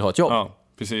som bara vill ha ett jobb. Ja,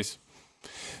 precis.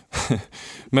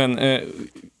 Men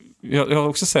jag har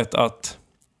också sett att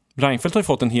Reinfeldt har ju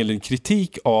fått en hel del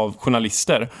kritik av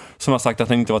journalister som har sagt att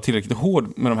han inte var tillräckligt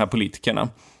hård med de här politikerna.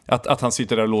 Att han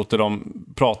sitter där och låter dem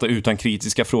prata utan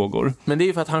kritiska frågor. Men det är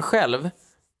ju för att han själv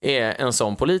är en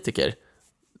sån politiker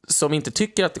som inte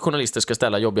tycker att journalister ska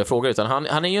ställa jobbiga frågor, utan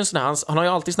han är ju en sån här, han har ju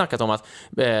alltid snackat om att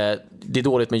det är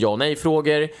dåligt med ja- och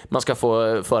nej-frågor, man ska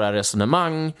få föra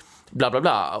resonemang, bla bla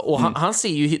bla. Och han ser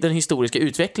ju den historiska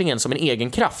utvecklingen som en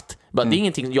egen kraft. Det är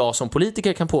ingenting jag som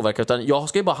politiker kan påverka, utan jag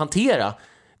ska ju bara hantera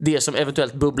det som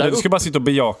eventuellt bubblar upp. Du ska bara sitta och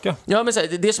bejaka. Ja, men så här,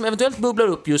 det som eventuellt bubblar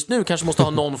upp just nu kanske måste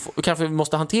ha kanske vi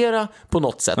måste hantera på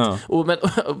något sätt. Ja. Men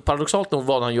paradoxalt nog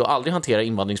var han ju aldrig hantera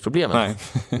invandringsproblemen.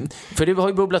 Nej. För det har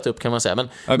ju bubblat upp, kan man säga.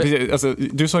 Alltså,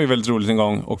 du sa ju väldigt roligt en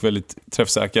gång och väldigt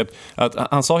träffsäkert att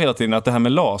han sa hela tiden att det här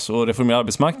med LAS och reformera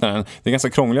arbetsmarknaden, det är ganska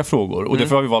krångliga frågor och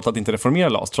därför har vi valt att inte reformera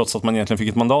LAS trots att man egentligen fick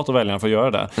ett mandat av väljarna för att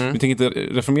göra det. Vi tänker inte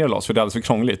reformera LAS för det är alldeles för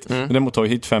krångligt. Men däremot tar vi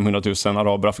hit 500 000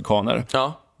 araber och afrikaner.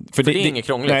 Ja. För det är inget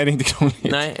krångligt. Nej, det är inte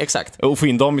krångligt. Nej, exakt. Och få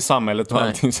in dem i samhället och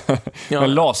allting. Ja.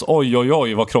 Men LAS,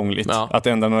 oj vad krångligt att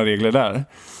ändra några regler där.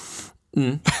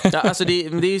 Ja, alltså det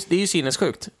är ju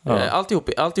sinnessjukt.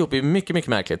 Alltihop är mycket, mycket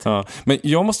märkligt. Ja. Men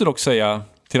jag måste dock säga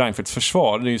till Reinfeldts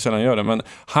försvar, det är ju sällan gör det, men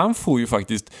han får ju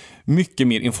faktiskt mycket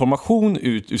mer information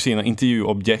ut ur sina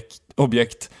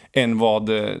intervjuobjekt än vad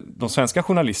de svenska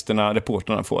journalisterna,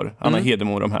 reporterna får. Anna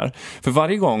Hedemo och de här. För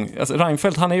varje gång, alltså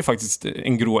Reinfeldt, han är ju faktiskt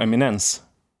en grå eminens.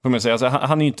 Alltså,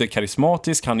 han är ju inte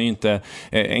karismatisk, han är ju inte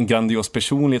en grandios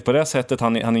personlighet på det sättet,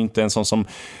 han är inte en sån som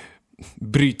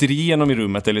bryter igenom i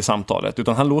rummet eller i samtalet,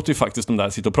 utan han låter ju faktiskt de där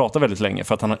sitta och prata väldigt länge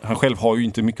för att han själv har ju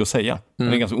inte mycket att säga.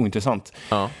 Han är ganska ointressant.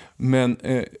 Ja. Men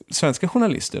svenska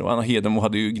journalister och Anna Hedemo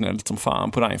hade ju gnällt som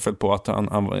fan på Reinfeldt på att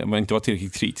han inte var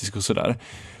tillräckligt kritisk och sådär.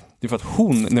 Det är för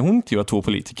att när hon intervjuar två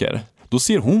politiker, då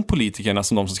ser hon politikerna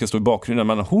som de som ska stå i bakgrunden,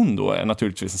 men hon då är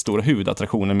naturligtvis den stora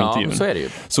huvudattraktionen med intervjun. Så är det ju.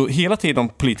 Så hela tiden om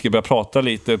politiker börjar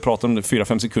prata om det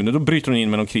 4-5 sekunder, då bryter hon in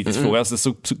med någon kritisk fråga, alltså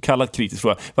så kallad kritisk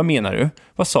fråga. Vad menar du?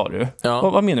 Vad sa du? Ja.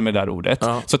 Vad menar du med det där ordet?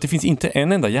 Ja. Så att det finns inte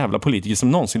en enda jävla politiker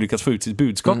som någonsin lyckats få ut sitt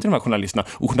budskap till de här journalisterna.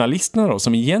 Och journalisterna då,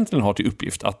 som egentligen har till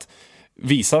uppgift att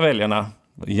visa väljarna,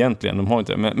 egentligen, de har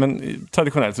inte, men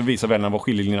traditionellt så visar väljarna var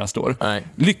skiljelinjerna står. Nej.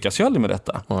 Lyckas ju aldrig med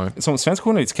detta. Nej. Som svensk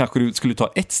journalist kanske du skulle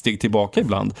ta ett steg tillbaka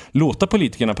ibland, låta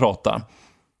politikerna prata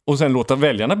och sen låta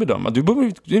väljarna bedöma. Du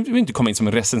behöver inte komma in som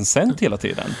en recensent hela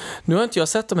tiden. Nu har inte jag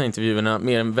sett de här intervjuerna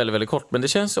mer än väldigt, väldigt kort, men det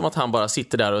känns som att han bara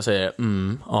sitter där och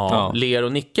säger ler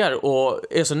och nickar och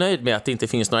är så nöjd med att det inte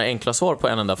finns några enkla svar på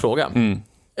en enda fråga.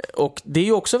 Och det är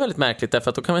ju också väldigt märkligt, därför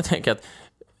att då kan man tänka att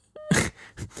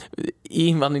i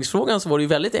invandringsfrågan så var det ju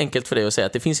väldigt enkelt för dig att säga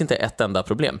att det finns inte ett enda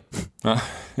problem. Ja.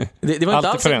 Det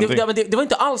var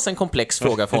inte alls en komplex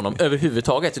fråga för honom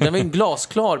överhuvudtaget. Det var en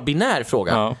glasklar, binär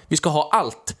fråga. Ja. Vi ska ha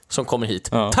allt som kommer hit.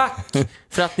 Ja. Tack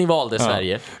för att ni valde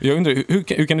Sverige. Jag undrar,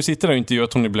 hur kan du sitta där och intervjua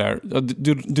Tony Blair?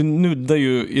 Du nuddar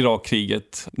ju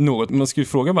Irakkriget något. Man skulle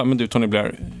fråga bara, men du Tony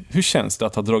Blair, hur känns det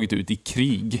att ha dragit ut i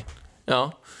krig?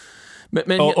 Ja.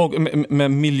 Och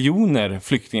med miljoner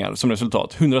flyktingar som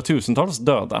resultat, hundratusentals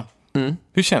döda.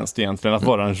 Hur känns det egentligen att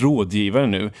vara en rådgivare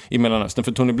nu i Mellanöstern?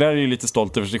 För Tony Blair är ju lite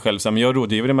stolt över sig själv, men jag är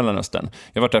rådgivare i Mellanöstern.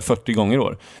 Jag har varit där 40 gånger i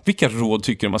år. Vilka råd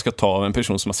tycker du man ska ta av en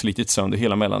person som har slitit sönder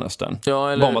hela Mellanöstern?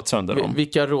 Ja, eller bombat sönder dem?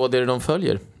 Vilka råd är det de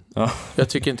följer? Ja. Jag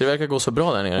tycker inte det verkar gå så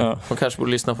bra där nere. Ja. De kanske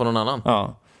borde lyssna på någon annan.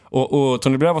 Ja. Och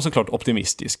Tony Blair var såklart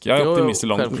optimistisk. Jag är optimist i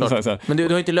långt. Men du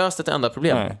har inte löst ett enda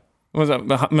problem. Nej.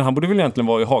 Men han borde väl egentligen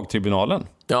vara i Haagtribunalen?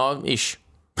 Ja, ish.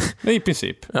 I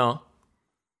princip. Ja.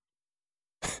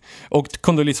 Och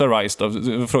Condoleezza Rice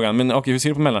då, frågan, men okej, hur ser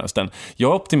du på Mellanöstern?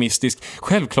 Jag är optimistisk.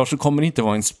 Självklart så kommer det inte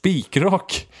vara en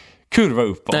spikrak kurva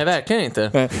uppåt. Nej, verkligen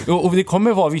inte. Och det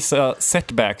kommer vara vissa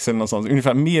setbacks eller något sånt,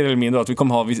 ungefär mer eller mindre, att vi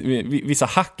kommer ha vissa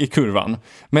hack i kurvan.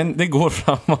 Men det går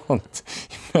framåt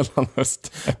i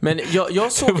Mellanöstern. Men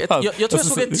jag såg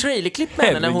ett trailerklipp med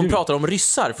henne när hon pratar om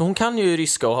ryssar. För hon kan ju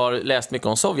ryska och har läst mycket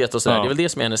om Sovjet och sådär. Ja. Det är väl det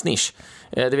som är hennes nisch.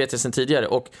 Det vet jag sedan tidigare.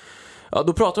 Och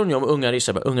då pratar hon ju om unga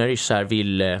ryssar. Unga ryssar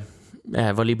vill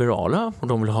vara liberala och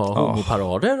de vill ha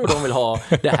homoparader och de vill ha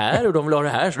det här och de vill ha det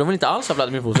här, så de vill inte alls ha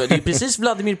Vladimir Putin. Det är precis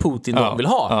Vladimir Putin de vill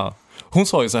ha. Ja. Hon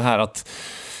sa ju så här att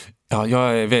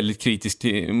jag är väldigt kritisk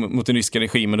mot den ryska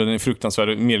regimen och den är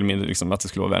fruktansvärd, mer eller mindre liksom, att det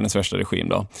skulle vara världens värsta regim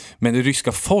då. Men det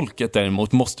ryska folket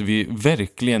däremot måste vi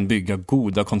verkligen bygga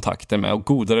goda kontakter med och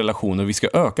goda relationer. Vi ska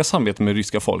öka samarbetet med det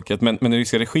ryska folket, men den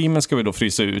ryska regimen ska vi då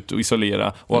frysa ut och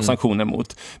isolera och ha sanktioner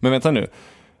mot. Men vänta nu.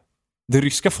 Det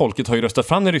ryska folket har ju röstat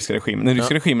fram den ryska regimen. Den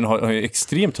ryska regimen har ju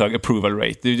extremt hög approval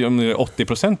rate. Det är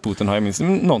 80% Putin har jag minst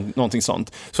någonting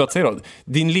sånt. Så att säga då,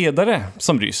 din ledare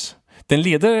som ryss, den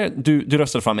ledare du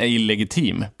röstar fram är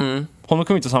illegitim. Honom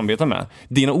kan vi inte samarbeta med.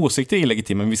 Dina åsikter är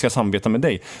illegitima, men vi ska samarbeta med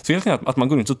dig. Så helt enkelt att man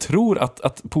går runt och tror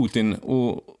att Putin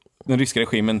och den ryska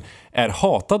regimen är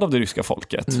hatad av det ryska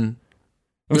folket.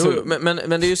 Jo, men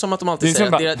det är ju som att de alltid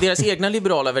säger att deras egna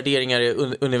liberala värderingar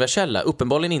är universella.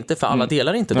 Uppenbarligen inte, för alla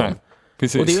delar inte dem.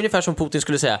 Precis. Och det är ungefär som Putin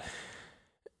skulle säga: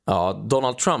 Ja,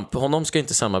 Donald Trump, honom ska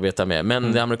inte samarbeta med,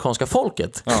 men det amerikanska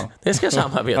folket, det ska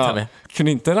samarbeta med.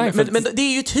 Kunde inte Reinfeldt... Men det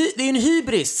är ju det är en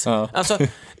hybris. Ja. Alltså,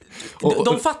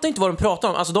 de fattar inte vad de pratar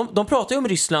om. Alltså, de pratar ju om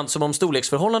Ryssland som om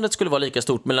storleksförhållandet skulle vara lika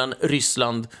stort mellan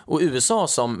Ryssland och USA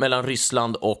som mellan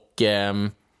Ryssland och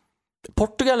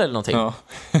Portugal eller någonting. Ja.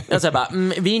 Alltså, bara,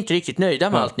 vi är inte riktigt nöjda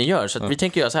med allt ni gör, så att vi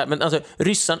tänker göra så här. Men alltså, det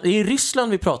är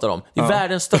Ryssland vi pratar om. Det är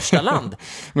världens största land.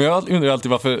 Men jag undrar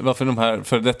alltid varför de här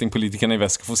föredettingpolitikerna i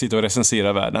väst ska få sitta och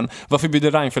recensera världen. Varför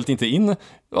bjuder Reinfeldt inte in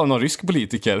någon rysk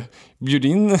politiker? Bjud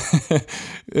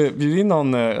in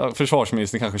någon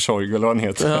försvarsminister, kanske Shoigu eller vad han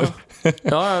heter.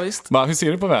 Ja, visst. Bara, hur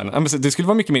ser du på världen? Det skulle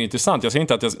vara mycket mer intressant. Jag säger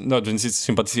inte att jag nödvändigtvis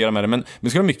sympatiserar med det, men det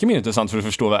skulle vara mycket mer intressant för att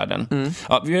förstå världen.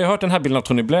 Ja, vi har hört den här bilden av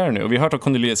Tony Blair nu, och vi har hört av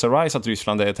Condoleezza Rice att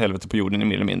Ryssland är ett helvete på jorden,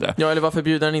 mer eller mindre. Ja, eller varför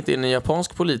bjuder han inte in en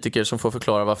japansk politiker som får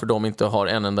förklara varför de inte har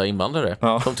en enda invandrare?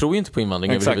 Ja. De tror ju inte på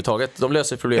invandring överhuvudtaget. De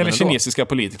löser problemen eller kinesiska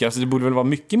politiker. Alltså, det borde väl vara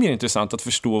mycket mer intressant att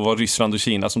förstå vad Ryssland och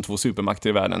Kina som två supermakter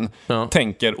i världen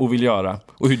tänker och vill göra,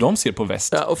 och hur de ser på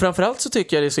väst. Ja, och framförallt så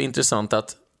tycker jag det är så intressant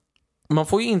att man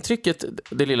får ju intrycket,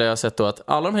 det lilla jag har sett då, att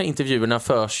alla de här intervjuerna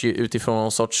förs ju utifrån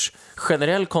någon sorts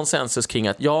generell konsensus kring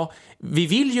att vi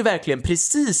vill ju verkligen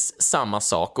precis samma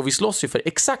sak och vi slåss ju för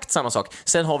exakt samma sak.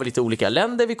 Sen har vi lite olika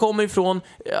länder vi kommer ifrån,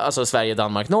 alltså Sverige,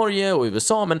 Danmark, Norge och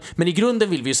USA, men i grunden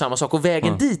vill vi ju samma sak och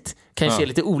vägen dit kan ju se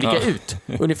lite olika ut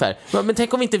ungefär. Men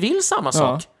tänk om vi inte vill samma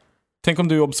sak? Tänk om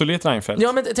du är obsolet, Reinfeldt.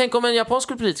 Ja, men tänk om en japansk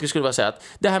politiker skulle bara säga att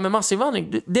det här med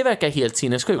massinvandring, det verkar helt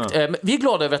sinnessjukt. Vi är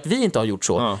glada över att vi inte har gjort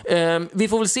så. Vi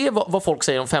får väl se vad folk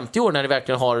säger om 50 år när de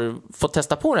verkligen har fått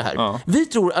testa på det här. Vi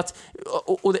tror att,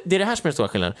 och det är det här som är den stora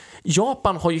skillnaden,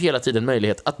 Japan har ju hela tiden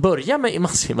möjlighet att börja med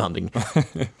massinvandring.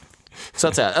 Så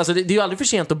att säga. Alltså det är ju aldrig för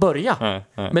sent att börja. Nej.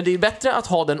 Men det är ju bättre att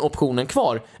ha den optionen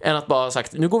kvar än att bara ha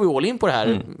sagt, nu går vi all in på det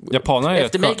här.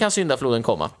 Efter mig kan syndafloden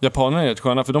komma. Japanerna är rätt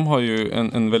sköna, för de har ju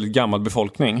en väldigt gammal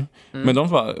befolkning. Men de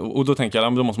bara, och då tänker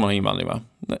jag, då måste man ha invandring, va?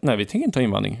 Nej, vi tänker inte ha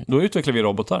invandring. Då utvecklar vi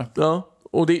robotar. Ja,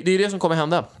 och det är det som kommer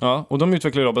hända. Ja, och de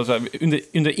utvecklar robotar.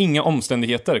 Under inga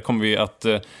omständigheter kommer vi att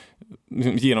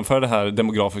genomföra det här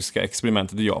demografiska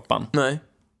experimentet i Japan. Nej.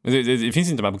 Det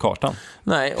finns inte med på kartan.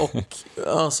 Nej, och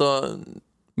alltså...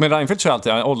 Men Reinfeldt kör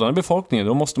alltid åldrande befolkningen.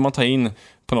 Då måste man ta in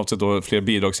på något sätt då fler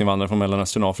bidragsinvandrare från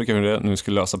Mellanöstern och Afrika, hur det nu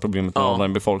skulle lösa problemet med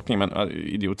åldrande befolkning. Men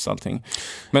idiots allting.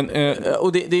 Men,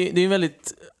 och det är en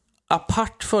väldigt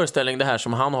apart föreställning det här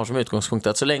som han har som utgångspunkt,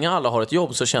 att så länge alla har ett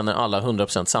jobb så känner alla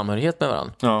 100% samhörighet med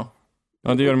varandra.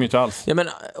 Ja, det gör de ju inte alls. Jag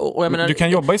menar, du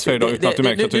kan jobba i Sverige då utan att du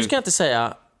märker att du ska inte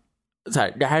säga så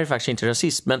här, det här är faktiskt inte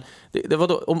rasism, men det var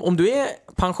då, om du är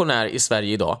pensionär i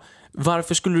Sverige idag,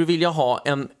 varför skulle du vilja ha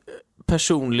en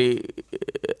personlig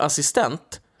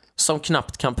assistent som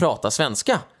knappt kan prata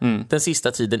svenska den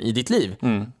sista tiden i ditt liv?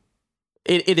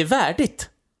 Är det värdigt?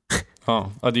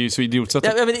 Ja, det är ju så idiot. Det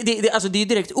är ju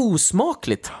direkt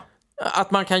osmakligt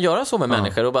att man kan göra så med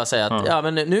människor och bara säga att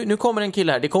men nu kommer en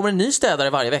kille här, det kommer en ny städare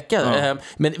varje vecka,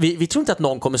 men vi tror inte att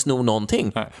någon kommer sno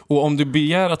någonting. Nej. Och om du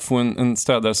begär att få en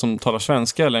städare som talar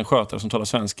svenska eller en skötare som talar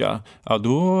svenska,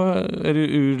 då är du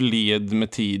ur led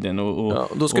med tiden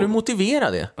då ska du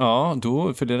motivera det. Ja,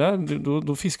 för det där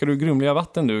då fiskar du grumliga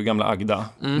vatten, du gamla Agda,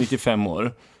 95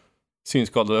 år.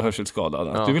 Synskadad och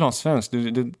hörselskadad. Du vill ha en svensk.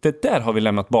 Det där har vi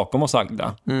lämnat bakom oss,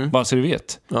 Agda. Bara så du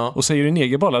vet. Och säger du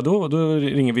negerbolla, då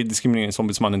ringer vi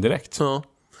diskrimineringsombudsmannen direkt. Ja.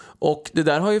 Och det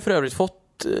där har ju för övrigt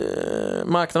fått...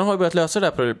 marknaden har ju börjat lösa det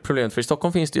här problemet. För i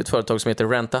Stockholm finns det ju ett företag som heter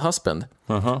Rent a Husband.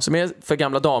 Som är för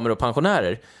gamla damer och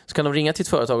pensionärer. Så kan de ringa till ett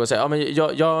företag och säga, men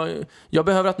jag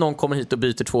behöver att någon kommer hit och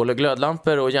byter 2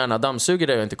 glödlampor och gärna dammsuger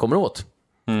där jag inte kommer åt.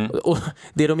 Och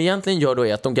det de egentligen gör då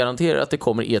är att de garanterar att det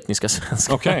kommer etniska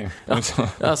svenskar. Okay.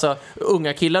 Alltså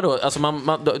unga killar då, alltså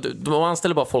de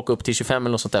anställer bara folk upp till 25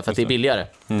 eller något sånt där för att det är billigare.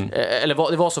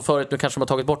 Eller det var så förut, nu kanske de har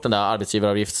tagit bort den där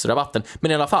arbetsgivaravgiftsrabatten,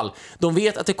 men i alla fall, de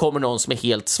vet att det kommer någon som är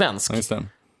helt svensk. Just det.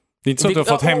 Det är inte så att du har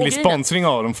fått hemlig sponsring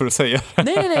av dem för att säga.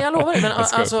 Nej, jag lovar det. Men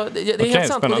alltså, det är helt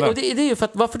sant. Och det är ju för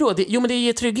att, varför då? Men det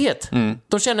ger trygghet.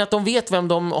 De känner att de vet vem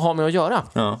de har med att göra.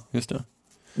 Ja, just det.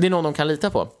 Det är någon de kan lita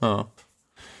på. Ja.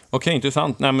 Okej,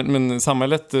 intressant. Nej, men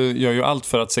samhället gör ju allt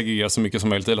för att segregera så mycket som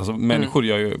möjligt. Alltså, människor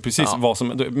gör ju precis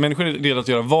människor är redo att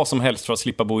göra vad som helst för att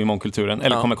slippa bo i mångkulturen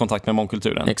eller komma i kontakt med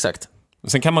mångkulturen. Exakt.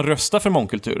 Sen kan man rösta för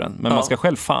mångkulturen, men man ska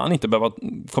själv fan inte behöva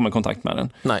komma i kontakt med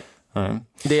den. Nej.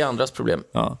 Det är andras problem.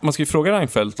 Ja. Man ska ju fråga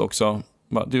Reinfeldt också.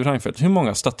 Du Reinfeldt, hur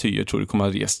många statyer tror du kommer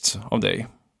att ha rests av dig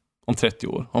om 30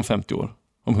 år, om 50 år,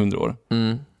 om 100 år?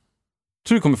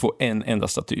 Tror du kommer få en enda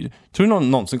staty? Tror du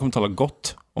någon någonsin kommer tala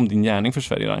gott om din gärning för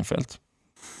Sverige, Reinfeldt?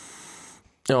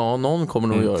 Ja, någon kommer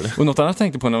nog göra det. Och något annat jag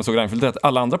tänkte på när jag såg Reinfeldt är att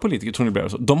alla andra politiker, Tony Blair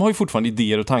och så, de har ju fortfarande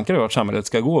idéer och tankar över vart samhället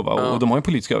ska gå, va? Och de har ju en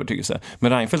politisk övertygelse.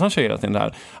 Men Reinfeldt, han säger att den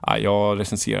där, jag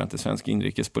recenserar inte svensk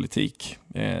inrikespolitik.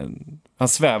 Han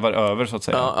svävar över, så att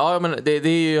säga. Ja, men det är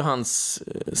ju hans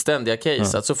ständiga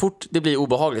case. Att så fort det blir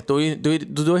obehagligt, då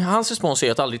är hans respons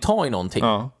att aldrig ta i någonting.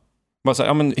 Ja. Bara så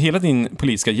här, men hela din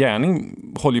politiska gärning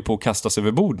håller ju på att kastas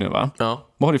över bord nu, va? Ja.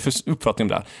 Vad har du för uppfattning om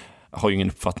det här? Jag har ju ingen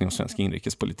uppfattning om svensk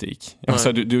inrikespolitik.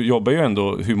 Alltså, du jobbar ju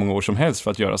ändå hur många år som helst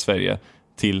för att göra Sverige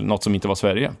till något som inte var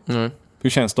Sverige. Hur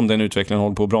känns det om den utvecklingen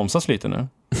håller på att bromsas lite nu?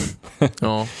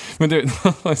 Ja. Men det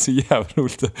var så jävla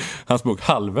roligt. Hans bok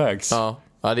Halvvägs.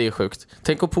 Ja, det är sjukt.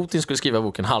 Tänk om Putin skulle skriva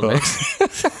boken Halvvägs.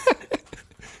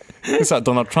 Det är så här,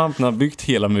 Donald Trump har byggt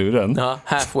hela muren. Ja,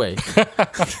 halfway.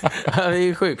 Ja, det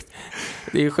är sjukt.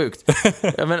 Det är sjukt.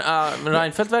 Ja, men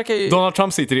Reinfeldt verkar ju... Donald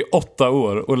Trump sitter i 8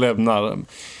 år och lämnar...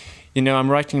 You know, I'm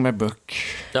writing my book.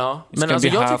 Ja, men alltså,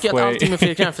 jag tycker att allting med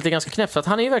Fredrik Reinfeldt är ganska knäppt. För att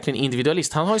han är ju verkligen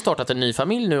individualist. Han har ju startat en ny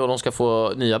familj nu och de ska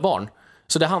få nya barn.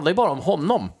 Så det handlar ju bara om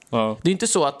honom. Ja. Det är inte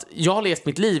så att jag har levt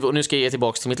mitt liv och nu ska jag ge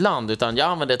tillbaka till mitt land. Utan jag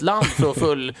använder ett land för att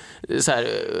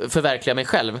förverkliga mig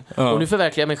själv. Ja. Och nu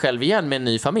förverkligar jag mig själv igen med en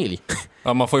ny familj.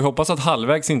 Ja, man får ju hoppas att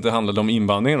halvvägs inte handlade om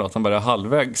invandringen då. Att han bara är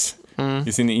halvvägs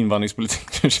i sin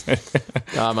invandringspolitik.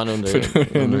 Ja, man undrar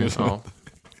ju.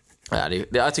 Ja,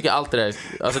 jag tycker allt det där,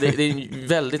 alltså det är en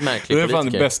väldigt märklig politiker. Det är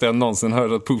fan det bästa jag någonsin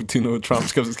hört, att Putin och Trump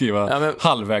ska skriva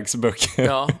halvvägsböcker.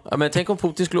 Ja, men tänk om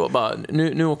Putin skulle bara,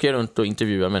 nu åker jag runt och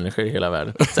intervjuar människor i hela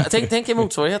världen. Så, tänk i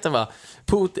motsvarigheten, va?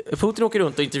 Putin åker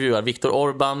runt och intervjuar Viktor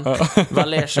Orbán,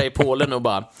 Walesa i Polen och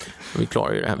bara, vi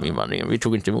klarar ju det här med invandringen, vi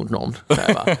tog inte emot någon. Så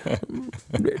här, va?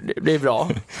 Det är bra.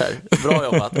 Så här, bra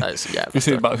jobbat. Det här är så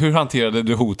jävla bara, hur hanterade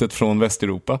du hotet från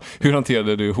Västeuropa? Hur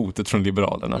hanterade du hotet från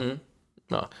Liberalerna?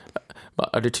 Ja.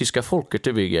 Det tyska folket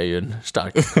det bygger ju en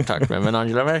stark kontakt med, men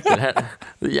Angela Merkel här,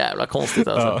 det är jävla konstigt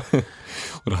alltså. Ja.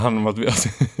 Och det handlar om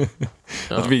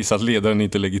att visa att ledaren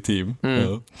inte är legitim.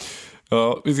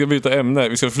 Ja, vi ska byta ämne.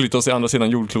 Vi ska flytta oss till andra sidan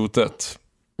jordklotet.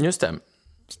 Just det.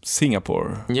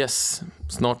 Singapore. Yes,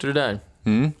 snart är du där.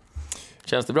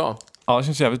 Känns det bra? Ja, det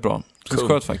känns jävligt bra. Det är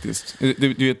skönt faktiskt.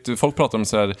 Du vet, folk pratar om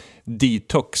så här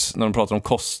detox när de pratar om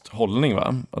kosthållning,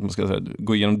 va? Att man ska så här,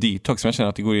 gå igenom detox. Men jag känner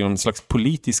att det går igenom en slags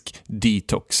politisk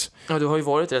detox. Ja, du har ju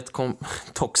varit rätt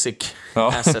toxic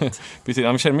asset. Precis,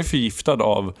 jag känner mig förgiftad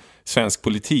av svensk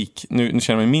politik. Nu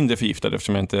känner jag mig mindre förgiftad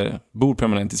eftersom jag inte bor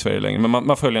permanent i Sverige längre. Men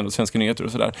man följer ändå svenska nyheter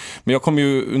och sådär. Men jag kommer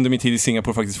ju under min tid i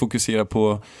Singapore faktiskt fokusera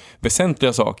på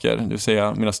väsentliga saker. Det vill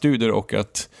säga mina studier och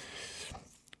att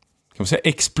kan man säga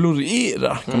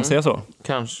explorera? Kan man säga så?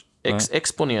 Kanske.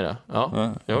 Exponera.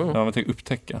 Ja. Man tänker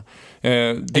upptäcka.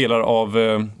 Delar av...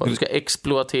 du ska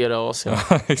exploatera Asien.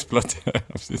 Exploatera,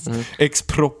 precis.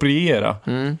 Expropriera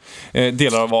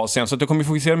delar av Asien. Så att jag kommer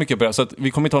fokusera mycket på det. Så att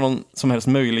vi kommer inte ha någon som helst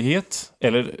möjlighet,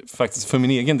 eller faktiskt för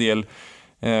min egen del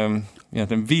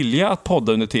egentligen vilja att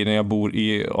podda under tiden jag bor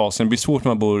i Asien. Det blir svårt när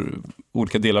man bor i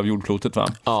olika delar av jordklotet, va?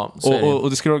 Ja, och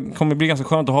det kommer bli ganska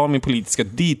skönt att ha min politiska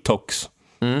detox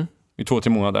i 2-3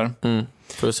 månader.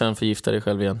 För att sen förgifta dig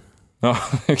själv igen. Ja,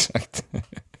 exakt.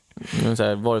 Så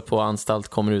här, varit på anstalt,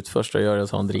 kommer ut först och gör det och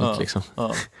tar en drink liksom.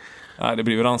 Ja. Nej, det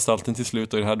blir väl anstalten till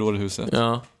slut och i det här dårhuset.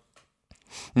 Ja.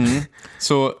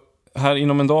 Så här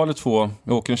inom en dag eller 2,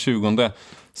 jag åker den 20,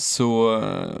 så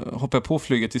hoppar jag på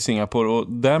flyget till Singapore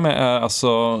och därmed är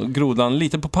alltså grodan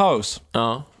lite på paus.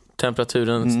 Ja.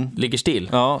 Temperaturen ligger still.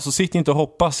 Ja, så sitt inte och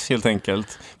hoppas helt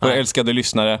enkelt. Våra älskade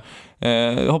lyssnare.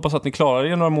 Jag hoppas att ni klarar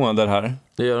er några månader här.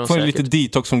 Det gör de får säkert. Lite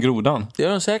detox från grodan. Det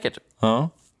gör de säkert. Ja.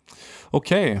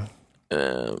 Okej.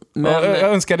 Jag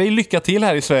önskar dig lycka till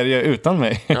här i Sverige utan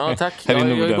mig. Ja, tack. Jag har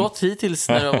ju gått hittills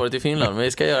när jag har varit i Finland, men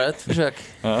vi ska göra ett försök.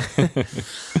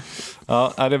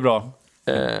 Ja, det är bra.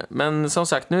 Men som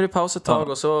sagt, nu är det paus ett tag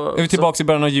och så... Är vi tillbaka i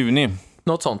början av juni?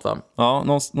 Något sånt, va? Ja,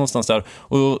 någonstans där.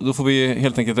 Och då får vi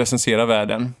helt enkelt recensera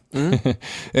världen.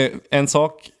 En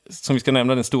sak som vi ska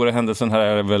nämna, den stora händelsen här,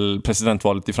 är väl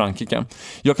presidentvalet i Frankrike.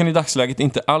 Jag kan i dagsläget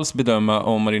inte alls bedöma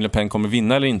om Marine Le Pen kommer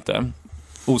vinna eller inte.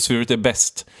 Osvuret är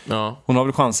bäst. Ja. Hon har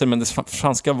väl chanser, men det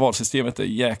franska valsystemet är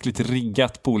jäkligt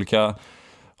riggat på olika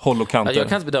håll och kanter. Jag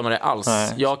kan inte bedöma det alls.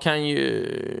 Nej. Jag kan ju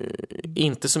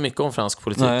inte så mycket om fransk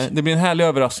politik. Nej, det blir en härlig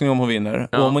överraskning om hon vinner.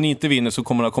 Ja. Och om hon inte vinner så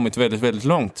kommer hon ha kommit väldigt, väldigt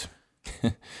långt.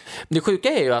 Det sjuka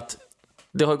är ju att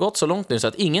det har gått så långt nu så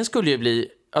att ingen skulle ju bli...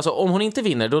 Alltså om hon inte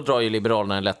vinner, då drar ju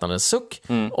Liberalerna en lättnadens suck.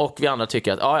 Och vi andra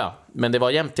tycker att men det var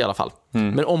jämnt i alla fall.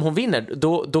 Men om hon vinner,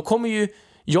 då kommer ju...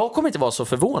 Jag kommer inte vara så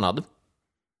förvånad.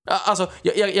 Alltså,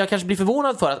 jag kanske blir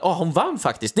förvånad för att hon vann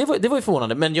faktiskt. Det var ju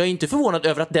förvånande. Men jag är inte förvånad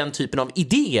över att den typen av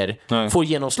idéer får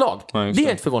genomslag. Det är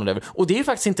jag inte förvånad över. Och det är ju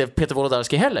faktiskt inte Peter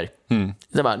Wolodarski heller.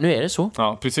 Det bara, nu är det så.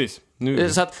 Ja, precis.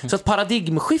 Så att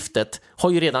paradigmskiftet har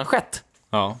ju redan skett.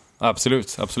 Ja,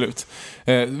 absolut.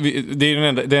 Det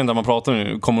är det enda man pratar om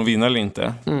nu. Kommer hon vinna eller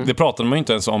inte? Det pratade man ju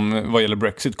inte ens om vad gäller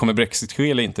Brexit. Kommer Brexit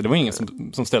ske eller inte? Det var ingen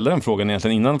som ställde den frågan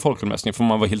egentligen innan folkomröstningen. För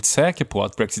man var helt säker på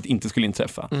att Brexit inte skulle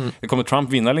inträffa. Kommer Trump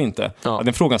vinna eller inte? Ja,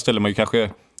 den frågan ställde man ju kanske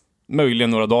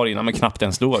möjligen några dagar innan, men knappt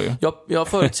ens då ju. Jag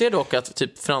förutser dock att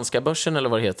typ franska börsen eller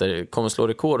vad det heter kommer slå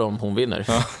rekord om hon vinner.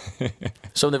 Ja.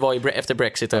 Som det var efter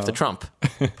Brexit och efter Trump.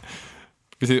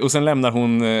 Precis, och sen lämnar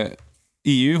hon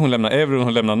EU, hon lämnar euro,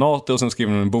 hon lämnar NATO och sen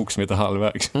skriver hon en bok som heter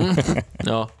Halvvägs.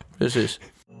 Ja, precis.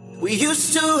 We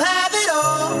used to have it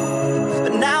all,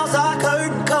 but now's our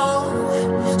curtain call.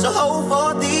 So hold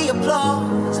for the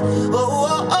applause. Oh,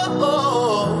 oh, oh,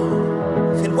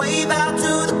 oh. And wave out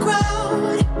to the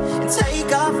crowd and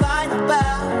take our final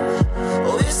bow.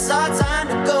 Oh, it's our time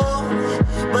to go,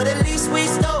 but at least we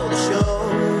stole the show.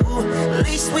 At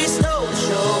least we stole the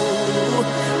show.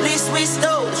 At least we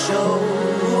stole the show.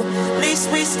 At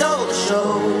least we stole the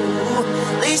show.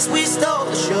 At least we stole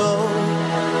the show.